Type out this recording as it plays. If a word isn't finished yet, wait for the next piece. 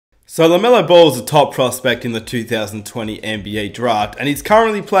So Lamelo Ball is a top prospect in the 2020 NBA draft, and he's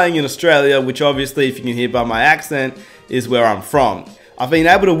currently playing in Australia, which obviously, if you can hear by my accent, is where I'm from. I've been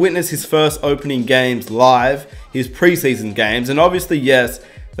able to witness his first opening games live, his preseason games, and obviously, yes,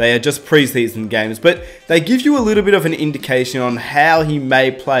 they are just preseason games, but they give you a little bit of an indication on how he may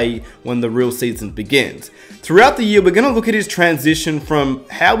play when the real season begins. Throughout the year, we're going to look at his transition from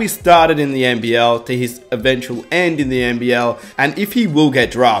how he started in the NBL to his eventual end in the NBL, and if he will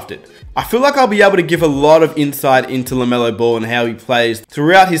get drafted. I feel like I'll be able to give a lot of insight into Lamelo Ball and how he plays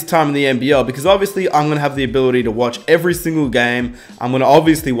throughout his time in the NBL, because obviously I'm going to have the ability to watch every single game. I'm going to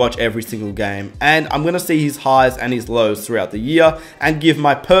obviously watch every single game, and I'm going to see his highs and his lows throughout the year and give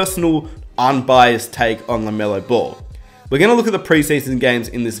my personal unbiased take on Lamelo Ball. We're going to look at the preseason games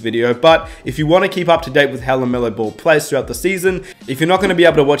in this video, but if you want to keep up to date with how Lamelo Ball plays throughout the season, if you're not going to be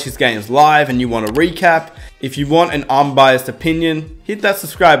able to watch his games live and you want a recap, if you want an unbiased opinion, hit that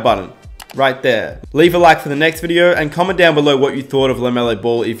subscribe button right there. Leave a like for the next video and comment down below what you thought of Lamelo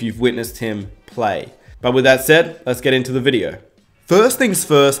Ball if you've witnessed him play. But with that said, let's get into the video. First things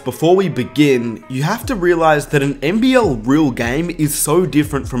first, before we begin, you have to realize that an NBL real game is so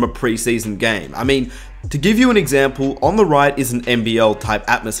different from a preseason game. I mean, to give you an example, on the right is an NBL type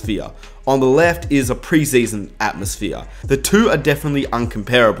atmosphere. On the left is a preseason atmosphere. The two are definitely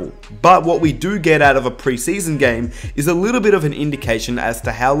uncomparable, but what we do get out of a preseason game is a little bit of an indication as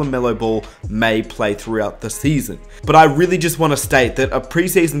to how Lamelo Ball may play throughout the season. But I really just want to state that a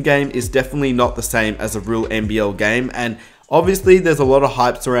preseason game is definitely not the same as a real NBL game, and obviously there's a lot of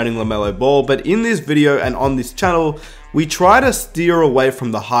hype surrounding Lamelo Ball, but in this video and on this channel, we try to steer away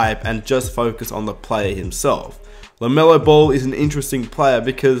from the hype and just focus on the player himself. Lamelo Ball is an interesting player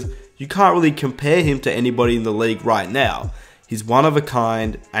because you can't really compare him to anybody in the league right now. He's one of a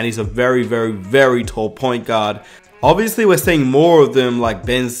kind, and he's a very tall point guard. Obviously, we're seeing more of them like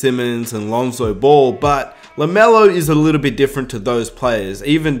Ben Simmons and Lonzo Ball, but Lamelo is a little bit different to those players,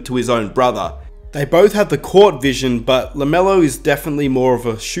 even to his own brother. They both have the court vision, but Lamelo is definitely more of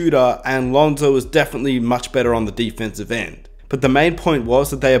a shooter, and Lonzo is definitely much better on the defensive end. But the main point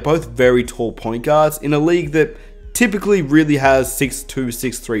was that they are both very tall point guards in a league that typically really has 6'2",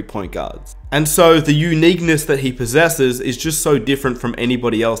 6'3" point guards. And so the uniqueness that he possesses is just so different from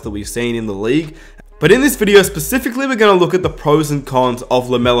anybody else that we've seen in the league. But in this video specifically, we're going to look at the pros and cons of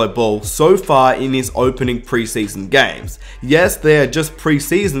Lamelo Ball so far in his opening preseason games. Yes, they are just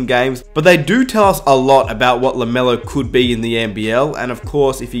preseason games, but they do tell us a lot about what Lamelo could be in the NBL, and of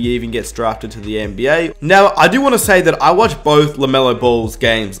course if he even gets drafted to the NBA. Now, I do want to say that I watch both Lamelo Ball's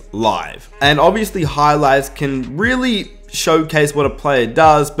games live, and obviously highlights can really showcase what a player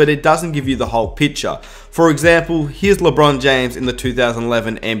does, but it doesn't give you the whole picture. For example, here's LeBron James in the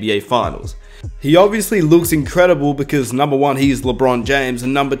 2011 NBA Finals. He obviously looks incredible because number one, he is LeBron James,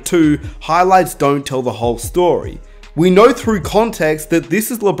 and number two, highlights don't tell the whole story. We know through context that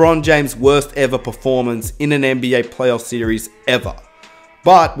this is LeBron James' worst ever performance in an NBA playoff series ever.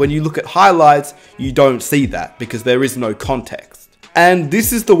 But when you look at highlights, you don't see that because there is no context. And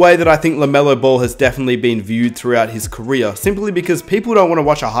this is the way that I think Lamelo Ball has definitely been viewed throughout his career, simply because people don't want to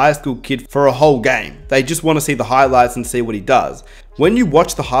watch a high school kid for a whole game. They just want to see the highlights and see what he does. When you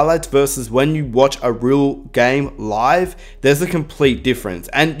watch the highlights versus when you watch a real game live, there's a complete difference.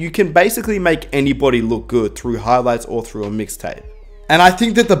 And you can basically make anybody look good through highlights or through a mixtape. And I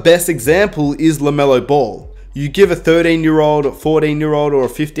think that the best example is Lamelo Ball. You give a 13-year-old, a 14-year-old, or a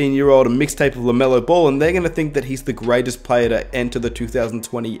 15-year-old a mixtape of Lamelo Ball, and they're going to think that he's the greatest player to enter the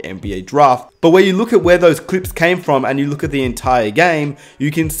 2020 NBA draft. But when you look at where those clips came from and you look at the entire game,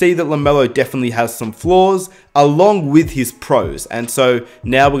 you can see that Lamelo definitely has some flaws along with his pros. And so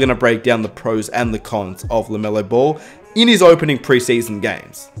now we're going to break down the pros and the cons of Lamelo Ball in his opening preseason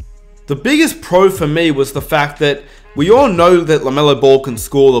games. The biggest pro for me was the fact that we all know that Lamelo Ball can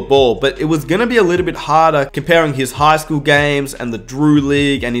score the ball, but it was going to be a little bit harder comparing his high school games and the Drew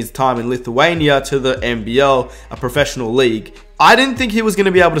League and his time in Lithuania to the NBL, a professional league. I didn't think he was going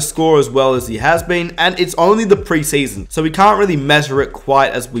to be able to score as well as he has been, and it's only the preseason, so we can't really measure it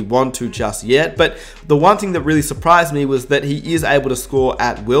quite as we want to just yet. But the one thing that really surprised me was that he is able to score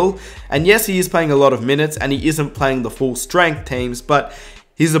at will, and yes, he is playing a lot of minutes and he isn't playing the full strength teams, but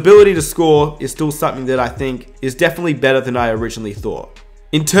his ability to score is still something that I think is definitely better than I originally thought.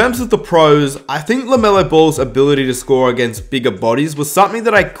 In terms of the pros, I think Lamelo Ball's ability to score against bigger bodies was something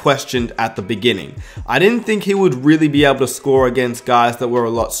that I questioned at the beginning. I didn't think he would really be able to score against guys that were a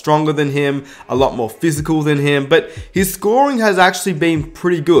lot stronger than him, a lot more physical than him, but his scoring has actually been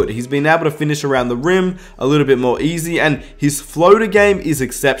pretty good. He's been able to finish around the rim a little bit more easy, and his floater game is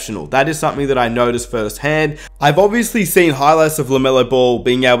exceptional. That is something that I noticed firsthand. I've obviously seen highlights of Lamelo Ball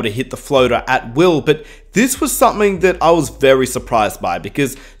being able to hit the floater at will, but this was something that I was very surprised by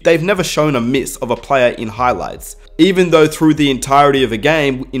because they've never shown a miss of a player in highlights. Even though through the entirety of a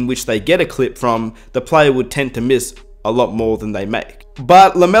game in which they get a clip from, the player would tend to miss a lot more than they make.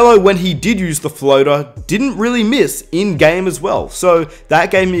 But Lamelo, when he did use the floater, didn't really miss in game as well. So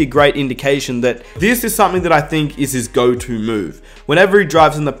that gave me a great indication that this is something that I think is his go-to move. Whenever he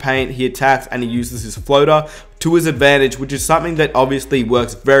drives in the paint, he attacks and he uses his floater to his advantage, which is something that obviously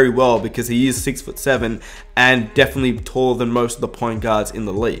works very well because he is 6'7" and definitely taller than most of the point guards in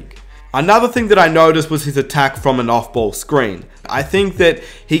the league. Another thing that I noticed was his attack from an off-ball screen. I think that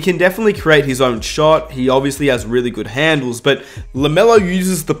he can definitely create his own shot. He obviously has really good handles, but Lamelo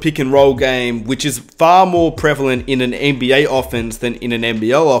uses the pick and roll game, which is far more prevalent in an NBA offense than in an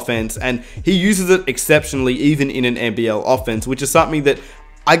NBL offense, and he uses it exceptionally even in an NBL offense, which is something that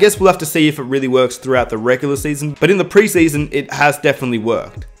I guess we'll have to see if it really works throughout the regular season, but in the preseason, it has definitely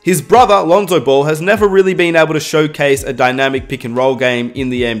worked. His brother, Lonzo Ball, has never really been able to showcase a dynamic pick and roll game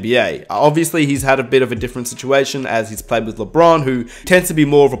in the NBA. Obviously, he's had a bit of a different situation as he's played with LeBron, who tends to be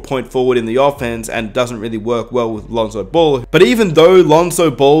more of a point forward in the offense and doesn't really work well with Lonzo Ball. But even though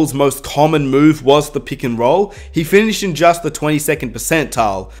Lonzo Ball's most common move was the pick and roll, he finished in just the 22nd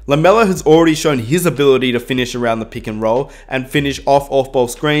percentile. Lamelo has already shown his ability to finish around the pick and roll and finish off-ball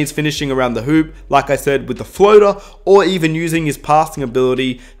screens, finishing around the hoop, like I said, with the floater, or even using his passing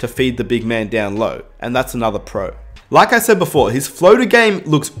ability to feed the big man down low, and that's another pro. Like I said before, his floater game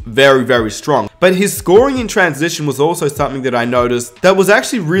looks very, very strong, but his scoring in transition was also something that I noticed that was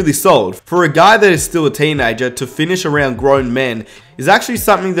actually really solid. For a guy that is still a teenager to finish around grown men is actually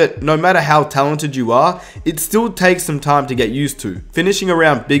something that no matter how talented you are, it still takes some time to get used to. Finishing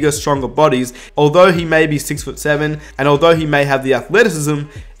around bigger, stronger bodies, although he may be 6'7", and although he may have the athleticism,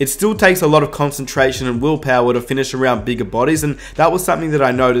 it still takes a lot of concentration and willpower to finish around bigger bodies, and that was something that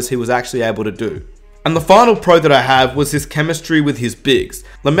I noticed he was actually able to do. And the final pro that I have was his chemistry with his bigs.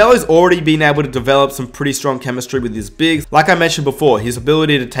 Lamelo's already been able to develop some pretty strong chemistry with his bigs. Like I mentioned before, his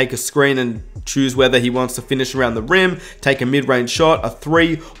ability to take a screen and choose whether he wants to finish around the rim, take a mid-range shot, a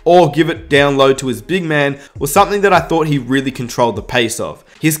three, or give it down low to his big man was something that I thought he really controlled the pace of.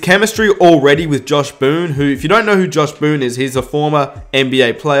 His chemistry already with Josh Boone, who, if you don't know who Josh Boone is, he's a former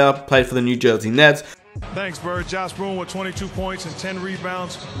NBA player, played for the New Jersey Nets. Thanks, Bird. Josh Boone with 22 points and 10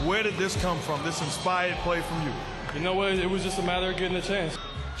 rebounds. Where did this come from, this inspired play from you? You know what? It was just a matter of getting a chance.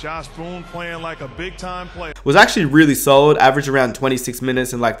 Josh Boone playing like a big-time player. Was actually really solid, averaged around 26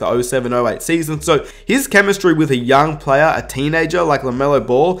 minutes in like the 07-08 season. So his chemistry with a young player, a teenager like Lamelo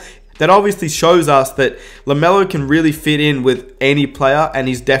Ball, that obviously shows us that Lamelo can really fit in with any player, and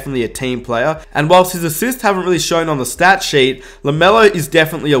he's definitely a team player. And whilst his assists haven't really shown on the stat sheet, Lamelo is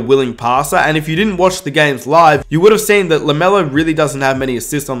definitely a willing passer, and if you didn't watch the games live, you would have seen that Lamelo really doesn't have many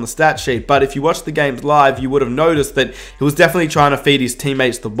assists on the stat sheet, but if you watched the games live, you would have noticed that he was definitely trying to feed his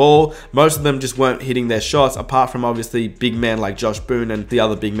teammates the ball. Most of them just weren't hitting their shots, apart from obviously big men like Josh Boone and the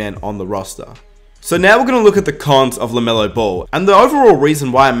other big men on the roster. So now we're going to look at the cons of Lamelo Ball, and the overall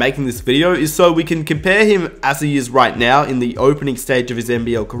reason why I'm making this video is so we can compare him as he is right now in the opening stage of his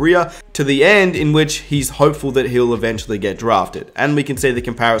NBL career to the end in which he's hopeful that he'll eventually get drafted, and we can see the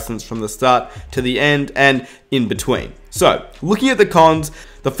comparisons from the start to the end and in between. So, looking at the cons,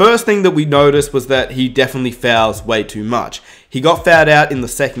 the first thing that we noticed was that he definitely fouls way too much. He got fouled out in the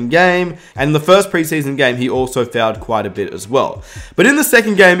second game, and in the first preseason game, he also fouled quite a bit as well. But in the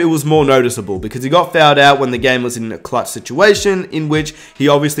second game, it was more noticeable because he got fouled out when the game was in a clutch situation in which he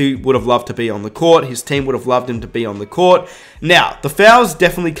obviously would have loved to be on the court. His team would have loved him to be on the court. Now, the fouls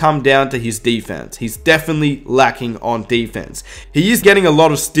definitely come down to his defense. He's definitely lacking on defense. He is getting a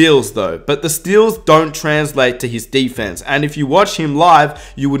lot of steals though, but the steals don't translate to his defense. And if you watch him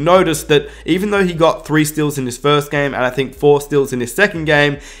live, you would notice that even though he got 3 steals in his first game and I think 4 steals in his second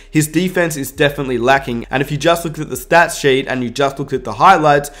game, his defense is definitely lacking. And if you just looked at the stats sheet and you just looked at the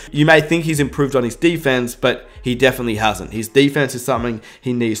highlights, you may think he's improved on his defense, but he definitely hasn't. His defense is something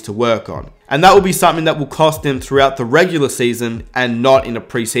he needs to work on. And that will be something that will cost him throughout the regular season and not in a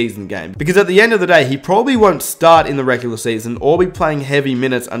preseason game. Because at the end of the day, he probably won't start in the regular season or be playing heavy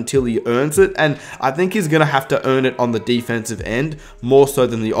minutes until he earns it. And I think he's going to have to earn it on the defensive end more so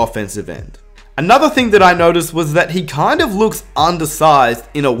than the offensive end. Another thing that I noticed was that he kind of looks undersized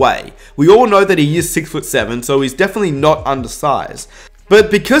in a way. We all know that he is 6'7", so he's definitely not undersized. But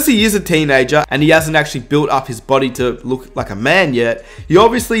because he is a teenager and he hasn't actually built up his body to look like a man yet, he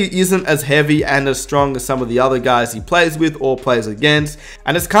obviously isn't as heavy and as strong as some of the other guys he plays with or plays against.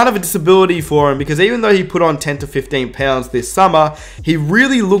 And it's kind of a disability for him because even though he put on 10 to 15 pounds this summer, he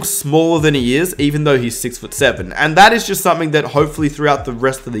really looks smaller than he is, even though he's 6'7". And that is just something that hopefully throughout the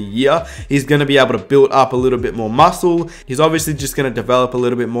rest of the year, he's going to be able to build up a little bit more muscle. He's obviously just going to develop a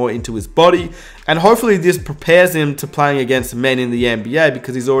little bit more into his body. And hopefully this prepares him to playing against men in the NBA,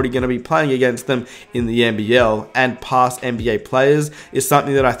 because he's already going to be playing against them in the NBL, and past NBA players is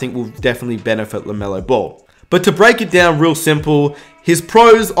something that I think will definitely benefit Lamelo Ball. But to break it down real simple, his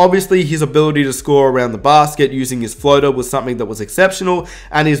pros, obviously his ability to score around the basket using his floater was something that was exceptional,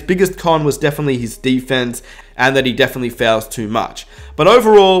 and his biggest con was definitely his defense and that he definitely fouls too much. But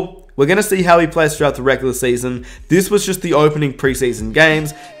overall, we're going to see how he plays throughout the regular season. This was just the opening preseason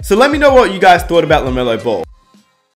games. So let me know what you guys thought about Lamelo Ball.